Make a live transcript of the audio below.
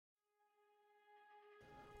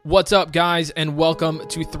What's up, guys, and welcome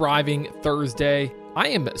to Thriving Thursday. I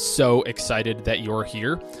am so excited that you're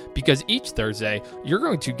here because each Thursday you're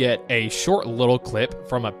going to get a short little clip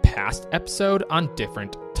from a past episode on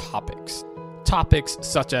different topics. Topics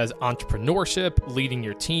such as entrepreneurship, leading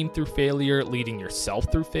your team through failure, leading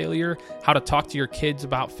yourself through failure, how to talk to your kids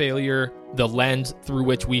about failure, the lens through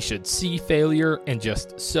which we should see failure, and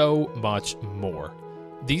just so much more.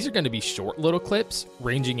 These are going to be short little clips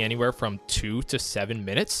ranging anywhere from 2 to 7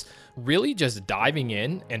 minutes, really just diving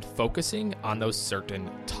in and focusing on those certain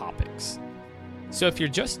topics. So if you're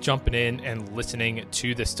just jumping in and listening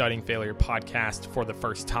to the Studying Failure podcast for the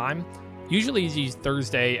first time, usually these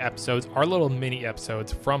Thursday episodes are little mini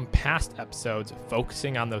episodes from past episodes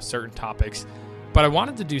focusing on those certain topics, but I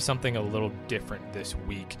wanted to do something a little different this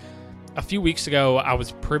week. A few weeks ago, I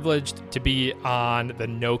was privileged to be on the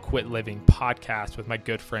No Quit Living podcast with my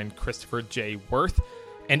good friend Christopher J. Worth,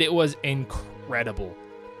 and it was incredible.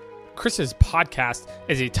 Chris's podcast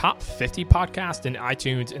is a top 50 podcast in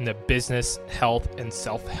iTunes in the business, health, and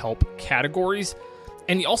self-help categories,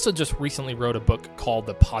 and he also just recently wrote a book called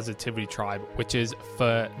The Positivity Tribe, which is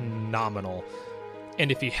phenomenal. And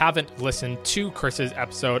if you haven't listened to Chris's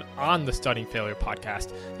episode on the Studying Failure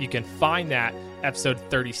podcast, you can find that episode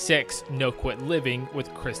 36, No Quit Living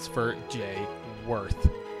with Christopher J. Worth.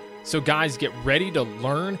 So guys, get ready to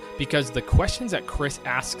learn because the questions that Chris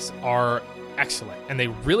asks are excellent and they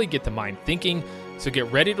really get the mind thinking. So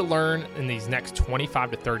get ready to learn in these next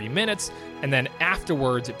 25 to 30 minutes. And then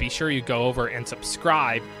afterwards, be sure you go over and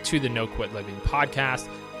subscribe to the No Quit Living podcast,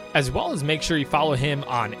 as well as make sure you follow him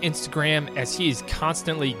on Instagram as he is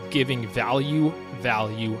constantly giving value.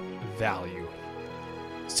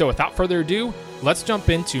 So without further ado, let's jump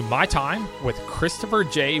into my time with Christopher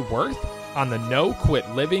J. Worth on the No Quit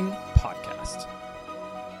Living podcast.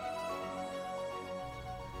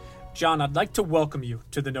 John, I'd like to welcome you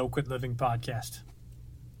to the No Quit Living podcast.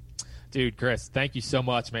 Dude, Chris, thank you so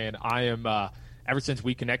much, man. I am... Ever since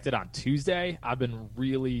we connected on Tuesday, I've been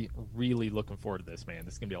really looking forward to this, man.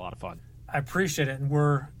 This is going to be a lot of fun. I appreciate it, and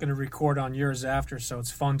we're going to record on yours after, so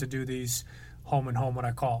it's fun to do these home and home, what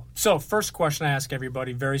I call. So first question I ask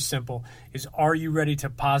everybody, very simple, is are you ready to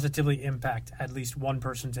positively impact at least one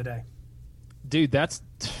person today? Dude, that's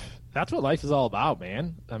what life is all about,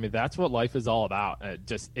 man. I mean, that's what life is all about,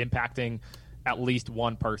 just impacting at least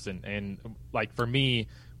one person. And like for me,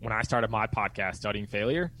 when I started my podcast, Studying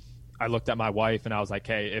Failure, I looked at my wife and I was like,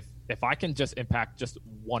 hey, if I can just impact just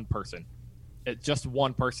one person,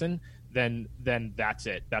 then that's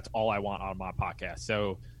it. That's all I want on my podcast.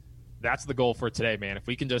 So that's the goal for today, man. If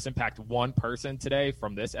we can just impact one person today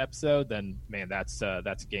from this episode, then man, that's a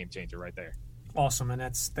game changer right there. Awesome. And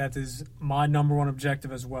that is my number one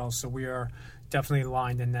objective as well. So we are definitely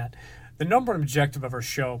aligned in that. The number one objective of our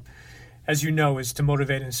show, as you know, is to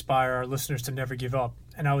motivate and inspire our listeners to never give up.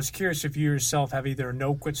 And I was curious if you yourself have either a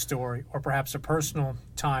no-quit story or perhaps a personal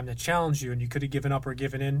time that challenged you and you could have given up or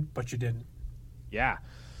given in, but you didn't. Yeah.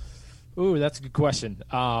 Ooh, that's a good question.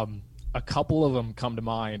 A couple of them come to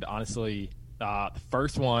mind, honestly. The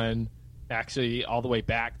first one, actually, all the way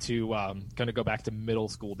back to, going to go back to middle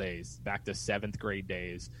school days, back to 7th grade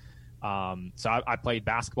days. So I played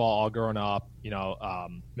basketball all growing up,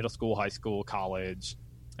 middle school, high school, college.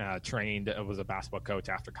 Trained, was a basketball coach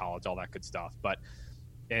after college, all that good stuff.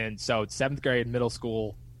 And so 7th grade, middle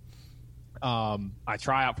school, I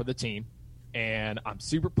try out for the team and I'm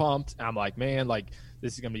super pumped. I'm like, man, like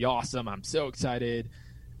this is going to be awesome. I'm so excited.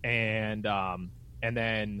 And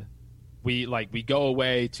then we go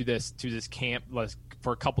away to this camp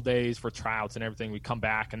for a couple days for tryouts and everything. We come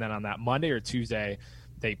back. And then on that Monday or Tuesday,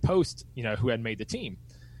 they post, who had made the team.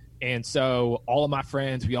 And so all of my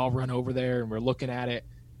friends, we all run over there and we're looking at it.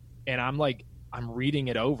 And I'm reading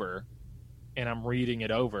it over and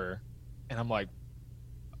I'm like,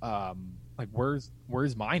 where's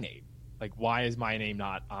my name? Like, why is my name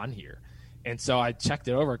not on here? And so I checked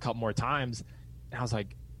it over a couple more times and I was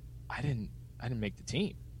like, I didn't make the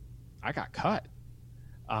team. I got cut.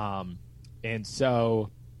 And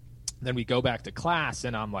so then we go back to class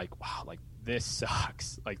and I'm like, wow, like this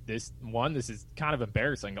sucks. Like this is kind of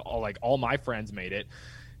embarrassing. All my friends made it.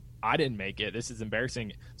 I didn't make it. This is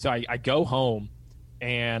embarrassing. So I go home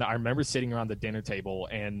and I remember sitting around the dinner table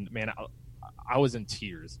and man, I was in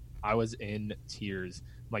tears. I'm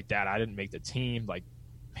like, Dad, I didn't make the team. Like,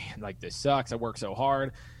 man, like this sucks. I worked so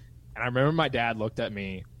hard. And I remember my dad looked at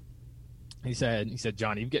me. He said,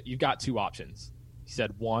 John, you've got two options. He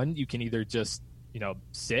said, one, you can either just,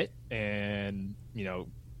 sit and,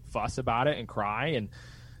 fuss about it and cry.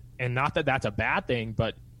 And not that that's a bad thing,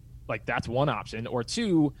 but like that's one option. Or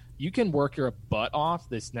two, you can work your butt off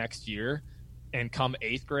this next year and come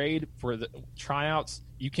 8th grade for the tryouts,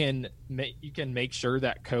 you can make sure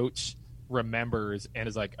that coach remembers and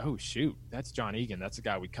is like, oh shoot, that's John Egan, that's the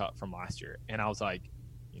guy we cut from last year. And I was like,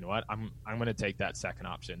 you know what, I'm going to take that second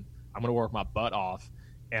option. I'm going to work my butt off,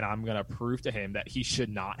 and I'm going to prove to him that he should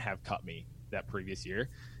not have cut me that previous year.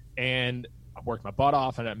 And I worked my butt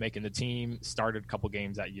off, ended up making the team, started a couple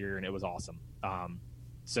games that year, and it was awesome.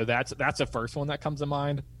 So that's the first one that comes to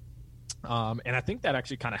mind. And I think that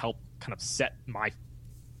actually kind of set my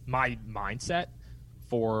mindset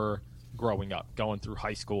for growing up, going through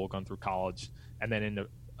high school, going through college, and then into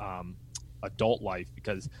adult life,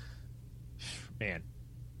 because man,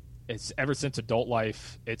 it's ever since adult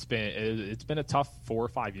life, it's been a tough 4 or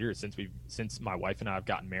 5 years since my wife and I have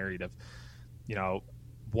gotten married. Of, you know,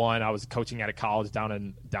 one, I was coaching at a college down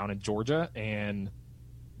in Georgia, and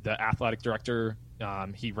the athletic director,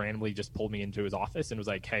 he randomly just pulled me into his office and was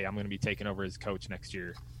like, hey, I'm going to be taking over as coach next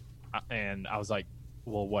year. And I was like,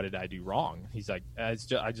 well, what did I do wrong? He's like, I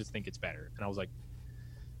just think it's better. And I was like,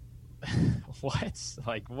 what?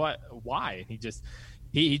 Like, what? Why? And he just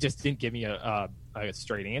didn't give me a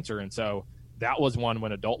straight answer. And so that was one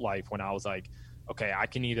when adult life, when I was like, okay, I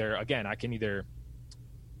can either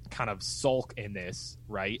kind of sulk in this,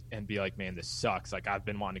 right, and be like, man, this sucks. Like, I've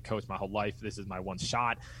been wanting to coach my whole life. This is my one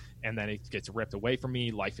shot. And then it gets ripped away from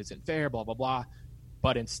me. Life isn't fair, blah, blah, blah.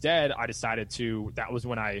 But instead, I decided that was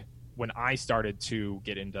when I started to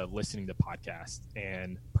get into listening to podcasts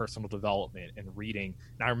and personal development and reading.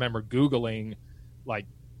 And I remember Googling like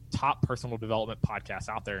top personal development podcasts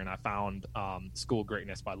out there, and I found School of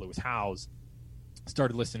Greatness by Lewis Howes.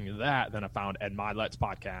 Started listening to that. Then I found Ed Milet's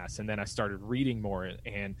podcast, and then I started reading more.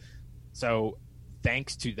 And so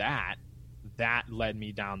thanks to that led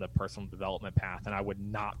me down the personal development path. And I would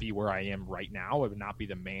not be where I am right now. I would not be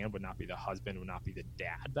the man, would not be the husband, would not be the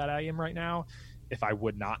dad that I am right now if I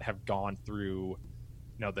would not have gone through,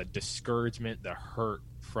 you know, the discouragement, the hurt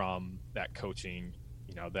from that coaching,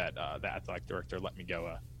 you know, that the athletic director let me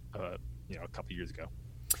go a couple years ago.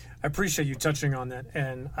 I appreciate you touching on that,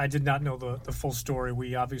 and I did not know the full story.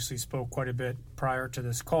 We obviously spoke quite a bit prior to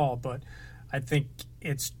this call, but I think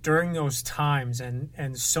it's during those times,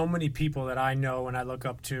 and so many people that I know and I look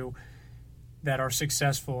up to that are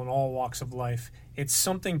successful in all walks of life, it's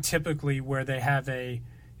something typically where they have a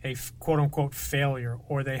quote-unquote failure,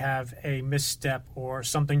 or they have a misstep, or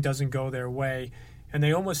something doesn't go their way, and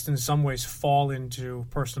they almost in some ways fall into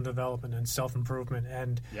personal development and self-improvement.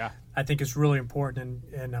 And yeah, I think it's really important,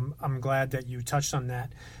 and I'm glad that you touched on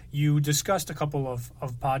that. You discussed a couple of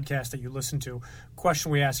podcasts that you listen to.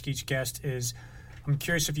 Question we ask each guest is, I'm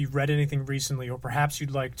curious if you've read anything recently, or perhaps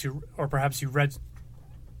you'd like to, or perhaps you read...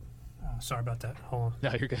 sorry about that. Hold on.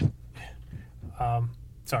 No, you're good.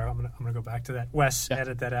 Sorry, I'm gonna go back to that. Wes,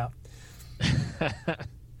 edit that out.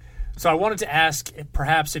 So I wanted to ask,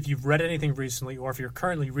 perhaps, if you've read anything recently, or if you're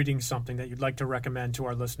currently reading something that you'd like to recommend to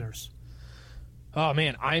our listeners. Oh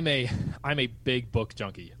man, I'm a big book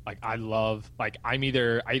junkie. Like, I love, like, I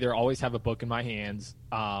either always have a book in my hands,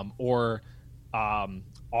 or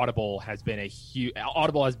Audible has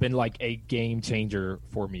been like a game changer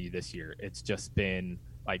for me this year. It's just been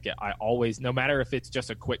like, I always, no matter if it's just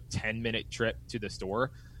a quick 10-minute trip to the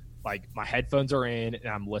store, like, my headphones are in and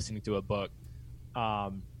I'm listening to a book.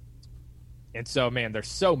 And so, man, there's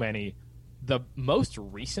so many. The most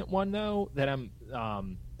recent one, though,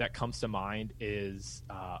 that comes to mind is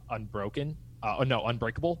Unbreakable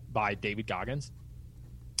by David Goggins.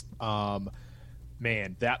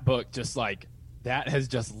 Man, that book that has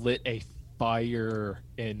just lit a fire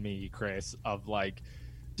in me, Chris, of like,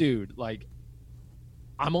 dude, like,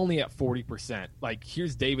 I'm only at 40%. Like,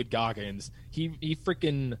 here's David Goggins. He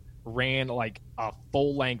freaking ran like a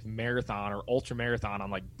full-length marathon or ultra marathon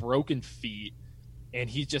on like broken feet, and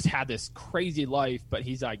he's just had this crazy life. But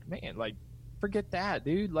he's like, man, like, forget that,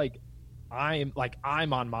 dude. Like, I'm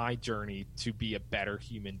on my journey to be a better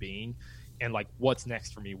human being, and like, what's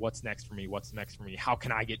next for me? How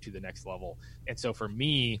can I get to the next level? And so for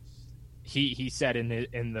me, he said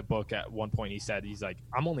in the book at one point, he's like,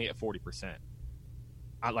 I'm only at 40%.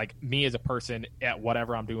 Like, me as a person, at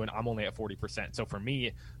whatever I'm doing, I'm only at 40%. So for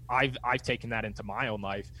me, I've taken that into my own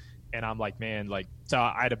life, and I'm like, man, like, so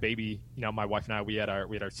I had a baby, you know, my wife and I, we had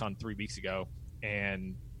our son 3 weeks ago,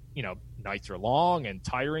 and, you know, nights are long and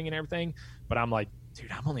tiring and everything, but I'm like,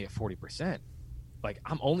 dude, I'm only at 40%. Like,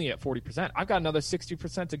 I'm only at 40%. I've got another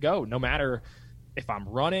 60% to go. No matter if I'm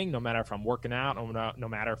running, no matter if I'm working out, no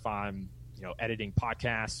matter if I'm, you know, editing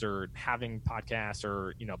podcasts or having podcasts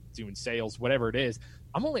or, you know, doing sales, whatever it is,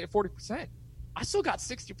 I'm only at 40%. I still got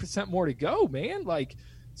 60% more to go, man. Like,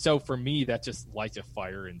 So for me, that just lights a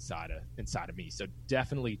fire inside of me. So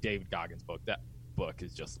definitely David Goggins' book. That book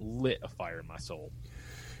has just lit a fire in my soul.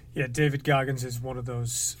 Yeah, David Goggins is one of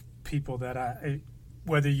those people that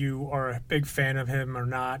whether you are a big fan of him or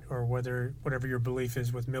not, or whatever your belief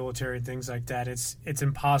is with military and things like that, it's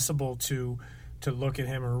impossible to look at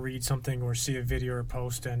him or read something or see a video or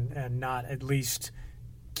post and not at least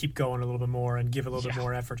keep going a little bit more and give a little bit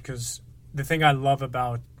more effort. Because the thing I love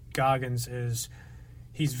about Goggins is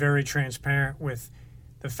he's very transparent with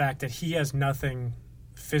the fact that he has nothing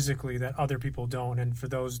physically that other people don't. And for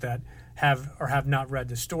those that have or have not read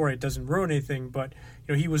the story, it doesn't ruin anything, but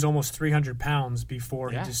he was almost 300 pounds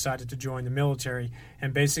before he decided to join the military.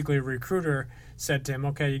 And basically a recruiter said to him,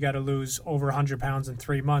 okay, you got to lose over 100 pounds in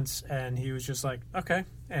 3 months. And he was just like, okay.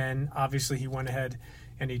 And obviously he went ahead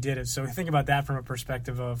and he did it. So think about that from a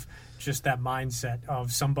perspective of just that mindset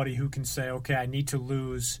of somebody who can say, okay, I need to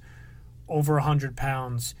lose over 100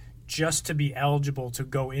 pounds just to be eligible to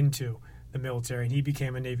go into the military. And he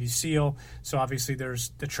became a Navy SEAL. So obviously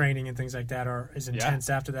there's the training and things like that is intense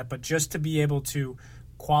after that. But just to be able to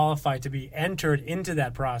qualify to be entered into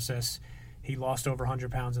that process, he lost over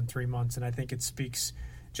 100 pounds in 3 months. And I think it speaks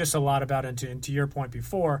just a lot about it. And to your point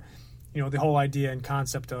before, the whole idea and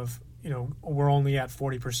concept of, we're only at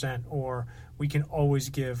 40%, or we can always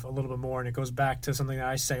give a little bit more. And it goes back to something that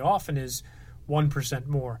I say often is 1%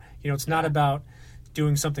 more. It's not about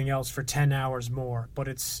doing something else for 10 hours more, but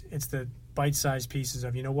it's the bite-sized pieces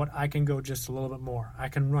of, I can go just a little bit more. I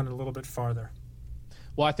can run a little bit farther.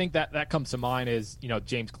 Well, I think that comes to mind is,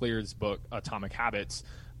 James Clear's book, Atomic Habits,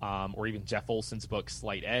 or even Jeff Olson's book,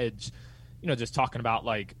 Slight Edge, just talking about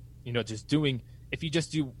just doing, if you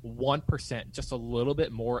just do 1%, just a little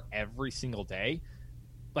bit more every single day,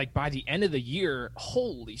 by the end of the year,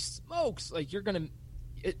 holy smokes,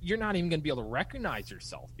 you're not even going to be able to recognize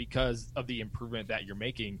yourself because of the improvement that you're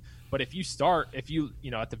making. But if you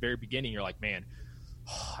at the very beginning, you're like, man,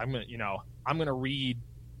 I'm going to read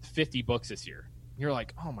 50 books this year. You're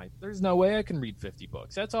like, oh my, there's no way I can read 50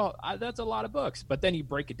 books. That's a lot of books. But then you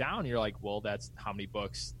break it down and you're like, well, that's how many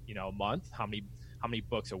books, a month, how many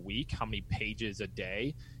books a week, how many pages a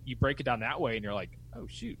day. You break it down that way and you're like, oh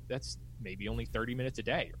shoot, that's maybe only 30 minutes a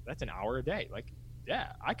day. That's an hour a day.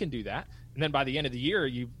 Yeah, I can do that. And then by the end of the year,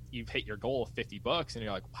 you've hit your goal of 50 books, and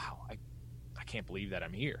you're like, wow, I can't believe that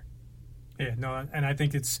I'm here. Yeah, no, and I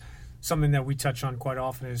think it's something that we touch on quite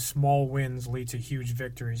often is small wins lead to huge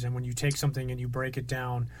victories. And when you take something and you break it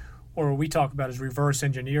down, or what we talk about is reverse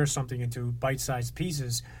engineer something into bite-sized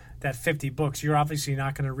pieces, that 50 books, you're obviously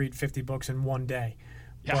not going to read 50 books in one day.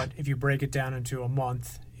 Yeah. But if you break it down into a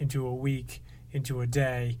month, into a week, into a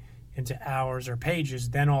day, into hours or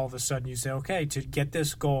pages, then all of a sudden you say, okay, to get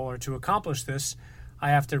this goal or to accomplish this,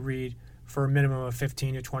 I have to read for a minimum of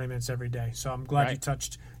 15 to 20 minutes every day. So I'm glad you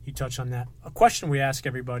touched on that. A question we ask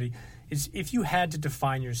everybody is, if you had to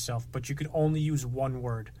define yourself, but you could only use one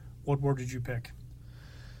word, what word did you pick?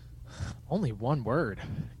 Only one word.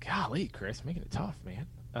 Golly, Chris, making it tough, man.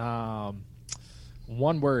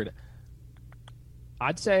 One word.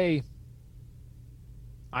 I'd say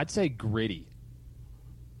gritty.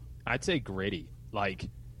 I'd say gritty.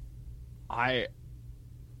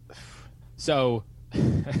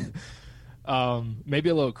 Maybe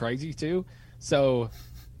a little crazy too. So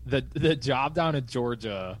the job down in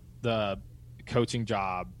Georgia, the coaching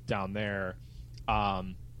job down there,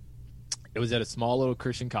 it was at a small little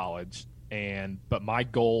Christian college, but my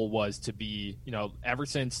goal was to be, ever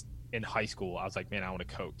since in high school, I was like, man, I want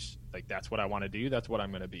to coach. That's what I want to do. That's what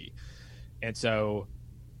I'm going to be. And so,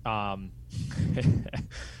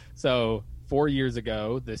 so 4 years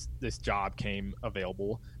ago, this job came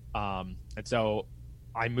available. And so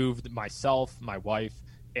I moved myself, my wife,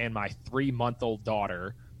 and my 3-month-old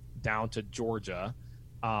daughter down to Georgia,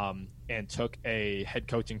 and took a head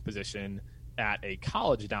coaching position at a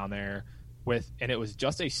college down there and it was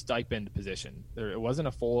just a stipend position. It wasn't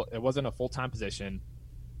a full-time position.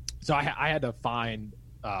 So I had to find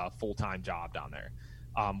a full-time job down there,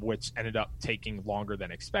 which ended up taking longer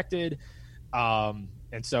than expected. And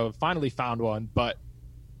so finally found one, but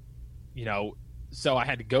so I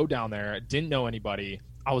had to go down there. Didn't know anybody.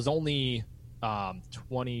 I was only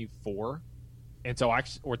 24, and so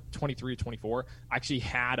or 23 or 24. I actually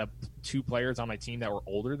had 2 players on my team that were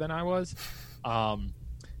older than I was,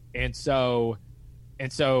 and so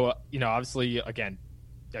obviously, again,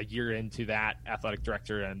 a year into that, athletic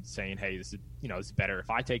director and saying, hey, this is better if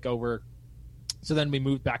I take over. So then we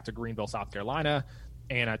moved back to Greenville, South Carolina,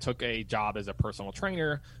 and I took a job as a personal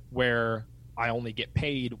trainer where I only get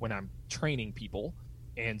paid when I'm training people.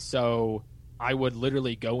 And so I would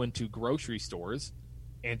literally go into grocery stores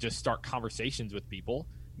and just start conversations with people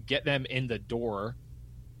get them in the door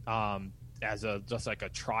as just like a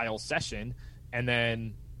trial session, and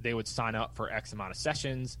then they would sign up for X amount of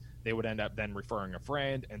sessions. They would end up then referring a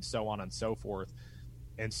friend, and so on and so forth.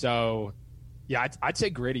 And so, yeah, I'd say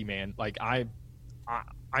gritty, man. Like I'm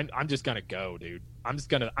just gonna go, dude. I'm just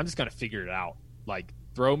gonna figure it out. Like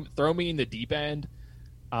throw me in the deep end,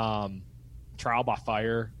 trial by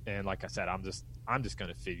fire, and like I said, I'm just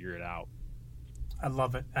gonna figure it out. I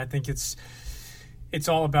love it. I think it's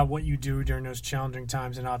all about what you do during those challenging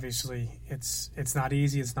times, and obviously it's not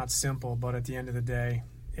easy, it's not simple, but at the end of the day,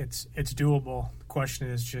 it's doable. The question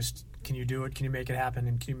is just, can you do it? Can you make it happen?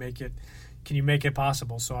 And can you make it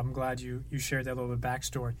possible? So I'm glad you shared that little bit of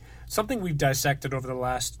backstory. Something we've dissected over the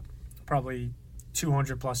last probably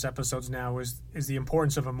 200 plus episodes now is the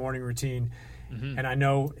importance of a morning routine. Mm-hmm. And I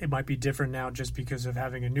know it might be different now just because of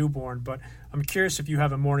having a newborn, but I'm curious if you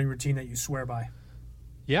have a morning routine that you swear by.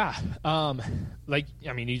 Yeah.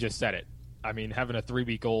 You just said it. I mean, having a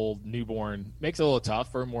 3-week-old newborn makes it a little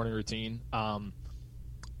tough for a morning routine.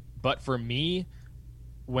 But for me,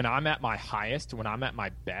 when I'm at my highest, when I'm at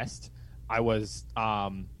my best, I was,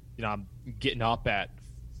 I'm getting up at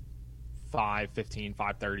 5:15,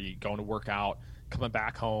 5:30, going to work out, coming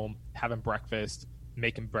back home, having breakfast,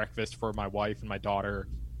 making breakfast for my wife and my daughter,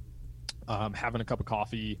 having a cup of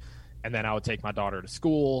coffee, and then I would take my daughter to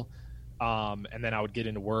school, and then I would get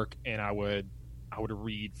into work, and I would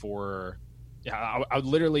read for, I would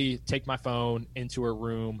literally take my phone into a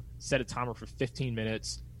room, set a timer for 15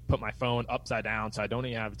 minutes, put my phone upside down so I don't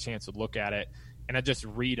even have a chance to look at it, and I just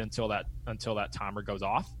read until that timer goes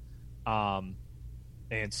off. And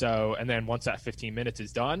then once that 15 minutes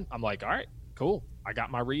is done, I'm like, all right, cool. I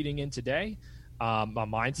got my reading in today. My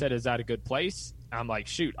mindset is at a good place. I'm like,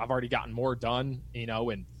 shoot, I've already gotten more done,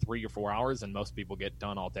 in 3 or 4 hours than most people get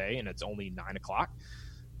done all day. And it's only 9 o'clock.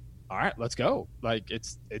 All right, let's go. Like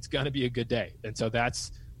it's going to be a good day. And so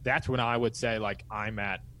that's when I would say, like, I'm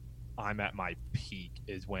at my peak,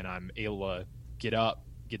 is when I'm able to get up,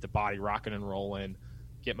 get the body rocking and rolling,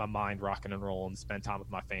 get my mind rocking and rolling, spend time with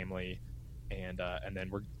my family. And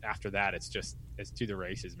then after that, it's to the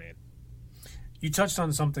races, man. You touched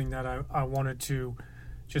on something that I wanted to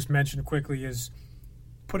just mention quickly, is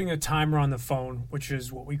putting a timer on the phone, which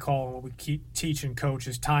is what we call, what we teach and coach,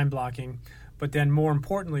 is time blocking. But then more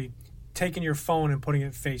importantly, taking your phone and putting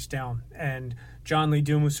it face down. And John Lee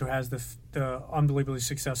Dumas, who has the unbelievably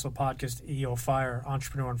successful podcast EO Fire,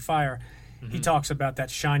 Entrepreneur on Fire, mm-hmm. He talks about that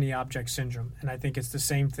shiny object syndrome. And I think it's the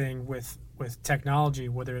same thing with technology,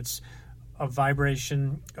 whether it's a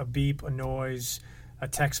vibration, a beep, a noise, a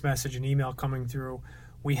text message, an email coming through.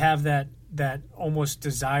 We have that almost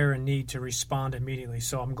desire and need to respond immediately.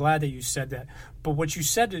 So I'm glad that you said that. But what you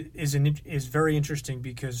said is very interesting,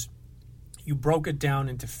 because you broke it down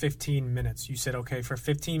into 15 minutes. You said, okay, for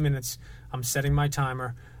 15 minutes, I'm setting my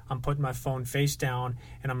timer, I'm putting my phone face down,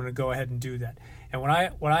 and I'm going to go ahead and do that. And what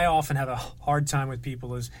I often have a hard time with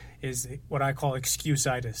people is what I call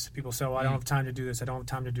excuse-itis. People say, I don't have time to do this, I don't have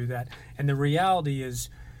time to do that. And the reality is,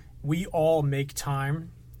 we all make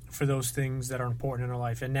time for those things that are important in our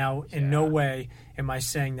life. And now, in no way am I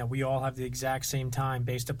saying that we all have the exact same time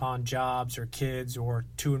based upon jobs or kids or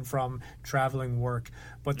to and from traveling work.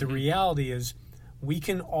 But the reality is, we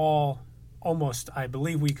can all, I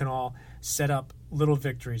believe we can all set up little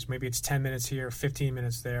victories. Maybe it's 10 minutes here, 15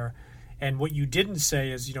 minutes there. And what you didn't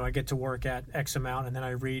say is, I get to work at X amount and then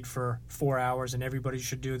I read for 4 hours and everybody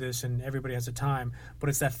should do this and everybody has a time. But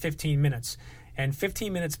it's that 15 minutes. And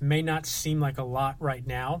 15 minutes may not seem like a lot right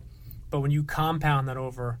now, but when you compound that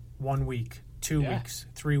over 1 week, 2 weeks,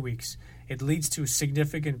 3 weeks, it leads to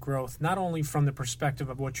significant growth, not only from the perspective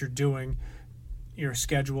of what you're doing, your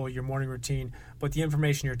schedule, your morning routine, but the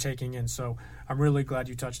information you're taking in. So I'm really glad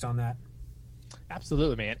you touched on that.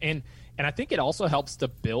 Absolutely, man. And I think it also helps to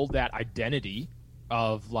build that identity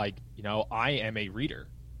of, like, I am a reader.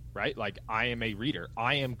 Right? Like, I am a reader.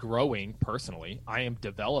 I am growing personally. I am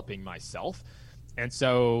developing myself. And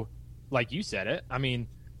so, like you said it, I mean,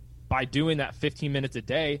 by doing that 15 minutes a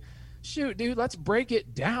day, shoot, dude, let's break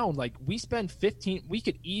it down. Like, we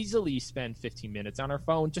could easily spend 15 minutes on our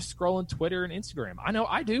phone just scrolling Twitter and Instagram. I know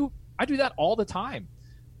I do that all the time.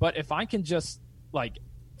 But if I can just, like,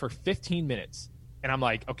 for 15 minutes, and I'm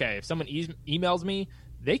like, okay, if someone emails me,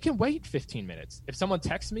 they can wait 15 minutes. If someone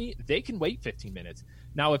texts me, they can wait 15 minutes.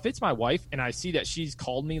 Now, if it's my wife and I see that she's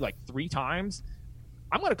called me like 3 times,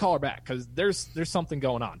 I'm going to call her back because there's something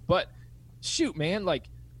going on. But shoot, man, like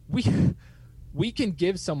we can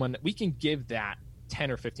give that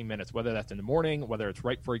 10 or 15 minutes, whether that's in the morning, whether it's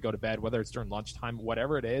right before you go to bed, whether it's during lunchtime,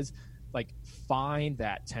 whatever it is. Like, find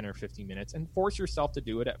that 10 or 15 minutes and force yourself to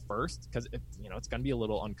do it at first, because it's going to be a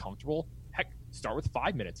little uncomfortable. Heck, start with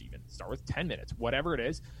 5 minutes, even start with 10 minutes, whatever it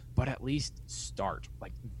is, but at least start.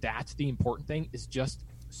 Like, that's the important thing, is just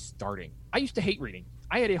starting. I used to hate reading.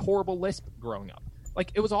 I had a horrible lisp growing up.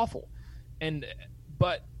 Like, it was awful.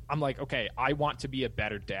 But I'm like, okay, I want to be a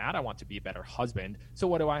better dad. I want to be a better husband. So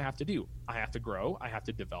what do I have to do? I have to grow. I have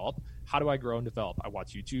to develop. How do I grow and develop? I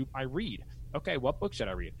watch YouTube. I read. Okay, what book should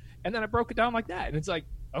I read? And then I broke it down like that. And it's like,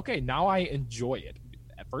 okay, now I enjoy it.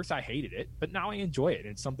 At first I hated it, but now I enjoy it. And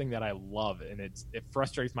it's something that I love. And it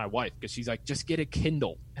frustrates my wife, because she's like, just get a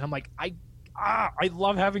Kindle. And I'm like, I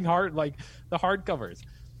love having the hardcovers.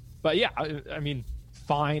 But yeah, I mean,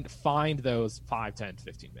 find those 5, 10,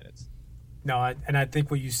 15 minutes. No, I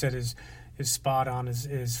think what you said is spot on.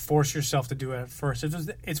 Is force yourself to do it at first.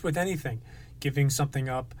 It's with anything, giving something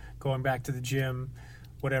up, going back to the gym,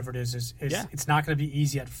 whatever it is. It's not going to be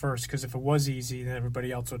easy at first, because if it was easy, then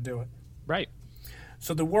everybody else would do it. Right.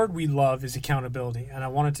 So the word we love is accountability, and I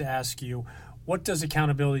wanted to ask you, what does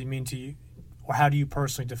accountability mean to you, or how do you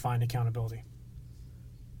personally define accountability?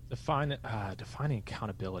 Defining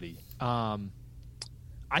accountability. I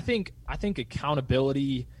think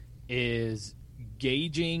accountability is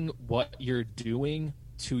gauging what you're doing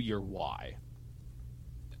to your why.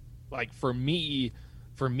 Like, for me,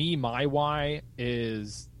 my why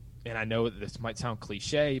is, and I know this might sound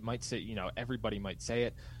cliche, might say, everybody might say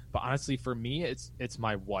it, but honestly, for me, it's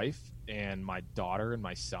my wife and my daughter and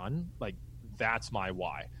my son. Like, that's my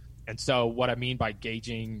why. And so what I mean by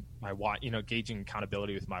gauging my why, gauging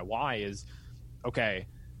accountability with my why is, okay,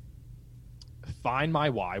 find my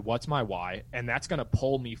why. What's my why? And that's going to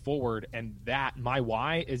pull me forward. And that my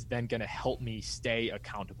why is then going to help me stay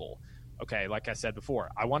accountable. Okay, like I said before,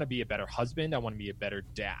 I want to be a better husband. I want to be a better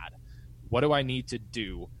dad. What do I need to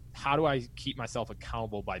do? How do I keep myself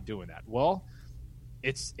accountable by doing that? Well,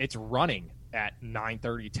 it's running at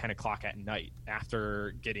 9:30, 10 o'clock at night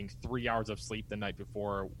after getting 3 hours of sleep the night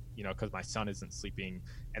before, because my son isn't sleeping,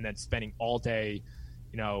 and then spending all day,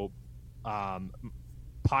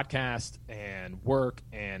 podcast and work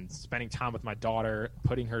and spending time with my daughter,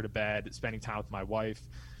 putting her to bed, spending time with my wife,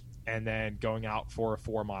 and then going out for a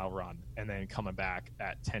 4-mile run, and then coming back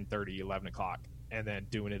at 10:30, 11 o'clock, and then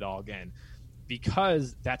doing it all again,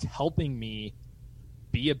 because that's helping me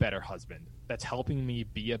be a better husband. That's helping me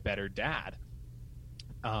be a better dad.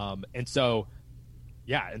 And so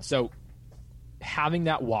having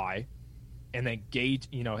that why, and then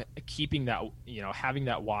keeping that, having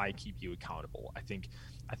that why keep you accountable. I think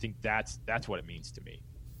that's what it means to me.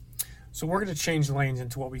 So we're going to change lanes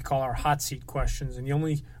into what we call our hot seat questions, and the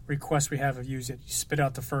only request we have of you is that you spit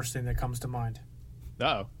out the first thing that comes to mind.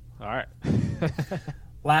 Oh, all right.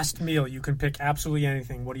 Last meal, you can pick absolutely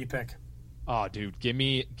anything. What do you pick? Oh, dude, give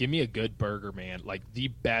me a good burger, man. Like, the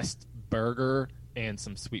best burger and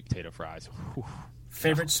some sweet potato fries. Whew.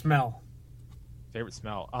 Favorite smell? Favorite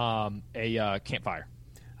smell? A campfire.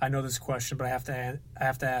 I know this question, but I have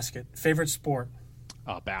to ask it. Favorite sport?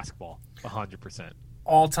 Basketball, 100%.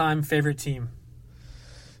 All-time favorite team?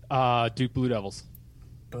 Duke Blue Devils.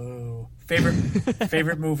 Boo.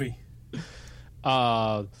 Favorite movie?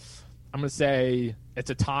 I'm gonna say it's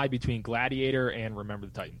a tie between Gladiator and Remember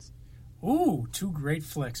the Titans. Ooh, two great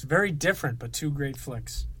flicks. Very different, but two great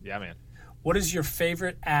flicks. Yeah, man. What is your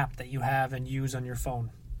favorite app that you have and use on your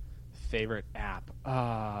phone? Favorite app?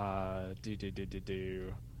 I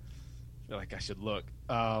feel like I should look.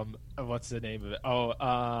 What's the name of it?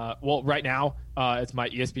 Well, right now, it's my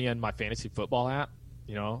ESPN, my fantasy football app.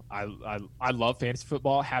 I love fantasy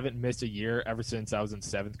football. Haven't missed a year ever since I was in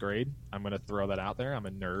 7th grade. I'm going to throw that out there. I'm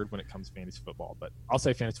a nerd when it comes to fantasy football, but I'll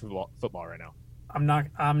say fantasy football right now. I'm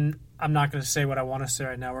not going to say what I want to say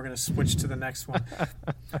right now. We're going to switch to the next one.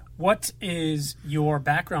 What is your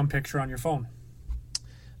background picture on your phone?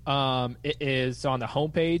 It is on the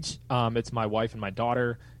homepage. It's my wife and my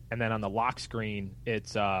daughter. And then on the lock screen,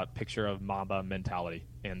 it's a picture of Mamba Mentality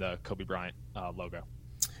and the Kobe Bryant logo.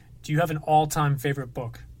 Do you have an all-time favorite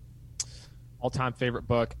book? All-time favorite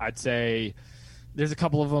book? I'd say there's a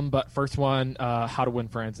couple of them, but first one, How to Win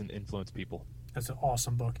Friends and Influence People. That's an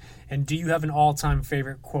awesome book. And do you have an all-time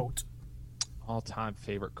favorite quote? All-time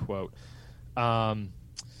favorite quote.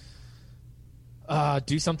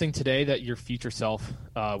 Do something today that your future self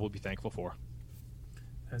will be thankful for.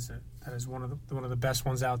 That is one of the best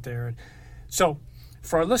ones out there. So,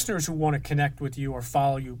 for our listeners who want to connect with you or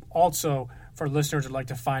follow you, also for listeners who'd like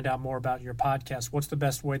to find out more about your podcast, what's the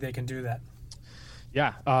best way they can do that?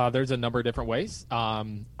 Yeah, there's a number of different ways.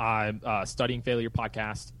 I'm Studying Failure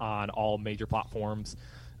podcast on all major platforms.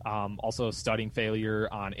 Also Studying Failure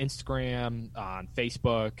on Instagram, on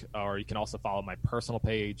Facebook, or you can also follow my personal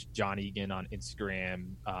page, John Egan, on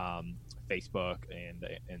Instagram, Facebook,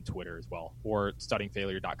 and Twitter as well, or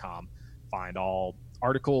studyingfailure.com. Find all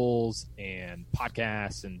articles and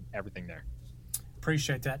podcasts and everything there.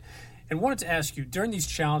 Appreciate that. And wanted to ask you, during these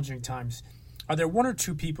challenging times, are there one or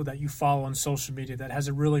two people that you follow on social media that has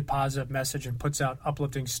a really positive message and puts out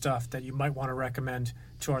uplifting stuff that you might want to recommend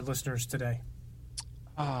to our listeners today?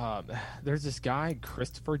 There's this guy,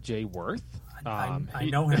 Christopher J. Worth. I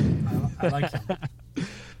know him. I like him.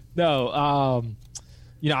 No,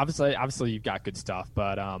 obviously you've got good stuff,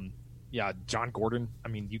 but yeah, John Gordon. I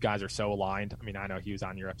mean, you guys are so aligned. I mean, I know he was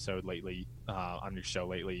on your episode lately, on your show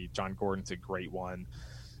lately. John Gordon's a great one.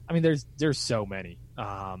 I mean, there's so many.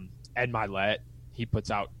 Ed Milet, he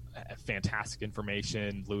puts out fantastic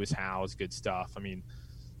information. Lewis Howes, good stuff. I mean,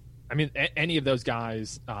 any of those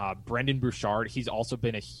guys. Brendan Burchard, he's also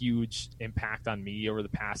been a huge impact on me over the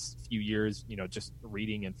past few years. Just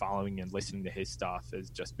reading and following and listening to his stuff has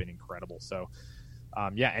just been incredible. So,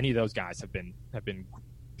 yeah, any of those guys have been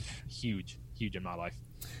huge in my life.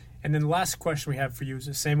 And then the last question we have for you is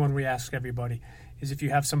the same one we ask everybody, is if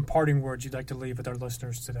you have some parting words you'd like to leave with our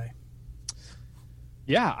listeners today.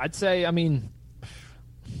 Yeah, I'd say,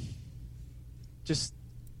 just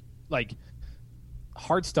like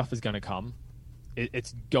hard stuff is going to come.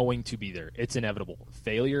 It's going to be there. It's inevitable.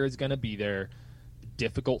 Failure is going to be there.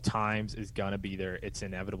 Difficult times is going to be there. It's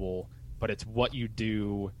inevitable, but it's what you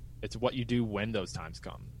do. It's what you do when those times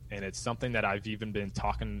come. And it's something that I've even been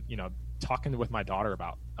talking with my daughter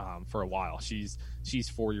about for a while. She's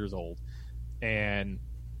 4 years old. And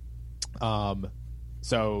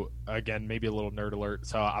so again, maybe a little nerd alert.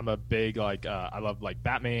 So I'm a big, I love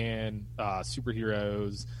Batman,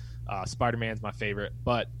 superheroes, Spider-Man's my favorite.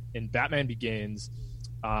 But in Batman Begins,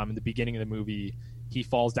 in the beginning of the movie, he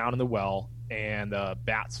falls down in the well and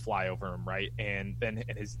bats fly over him, right? And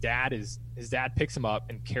his dad picks him up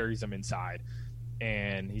and carries him inside.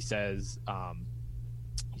 And he says, why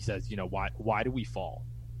do we fall?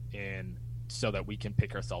 And so that we can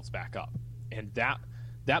pick ourselves back up. And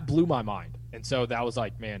that blew my mind. And so that was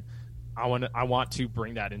like, man, I want to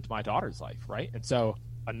bring that into my daughter's life, right? And so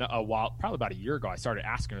probably about a year ago, I started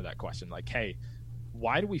asking her that question, like, hey,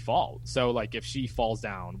 why do we fall? So if she falls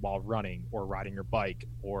down while running or riding her bike,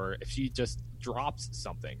 or if she just drops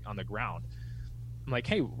something on the ground, I'm like,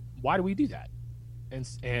 hey, why do we do that?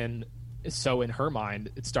 And so in her mind,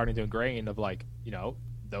 it's starting to ingrain of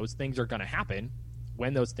those things are going to happen.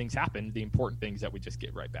 When those things happen, the important things that we just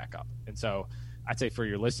get right back up. And so I'd say for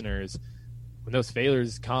your listeners, when those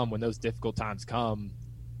failures come, when those difficult times come,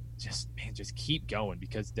 just keep going,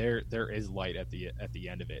 because there is light at the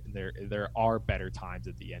end of it, and there are better times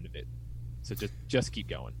at the end of it. So just keep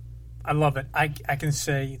going. I love it. I can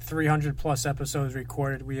say 300 plus episodes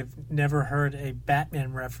recorded. We have never heard a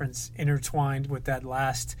Batman reference intertwined with that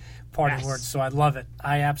last parting word. So I love it.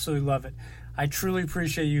 I absolutely love it. I truly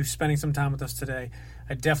appreciate you spending some time with us today.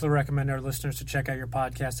 I definitely recommend our listeners to check out your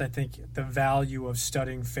podcast. I think the value of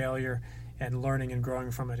studying failure and learning and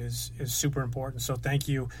growing from it is super important. So thank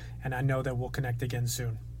you, and I know that we'll connect again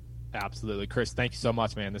soon. Absolutely. Chris, thank you so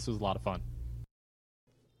much, man. This was a lot of fun.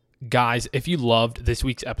 Guys, if you loved this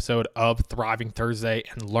week's episode of Thriving Thursday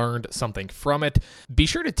and learned something from it, be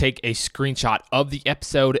sure to take a screenshot of the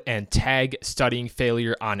episode and tag Studying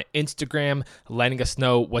Failure on Instagram, letting us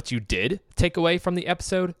know what you did take away from the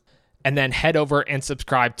episode. And then head over and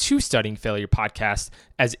subscribe to Studying Failure Podcast,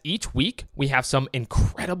 as each week we have some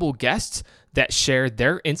incredible guests that share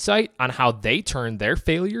their insight on how they turn their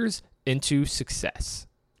failures into success.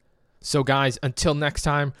 So guys, until next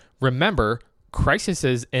time, remember, crisis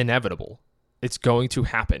is inevitable. It's going to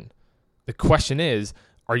happen. The question is,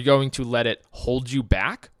 are you going to let it hold you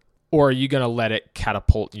back, or are you going to let it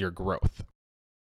catapult your growth?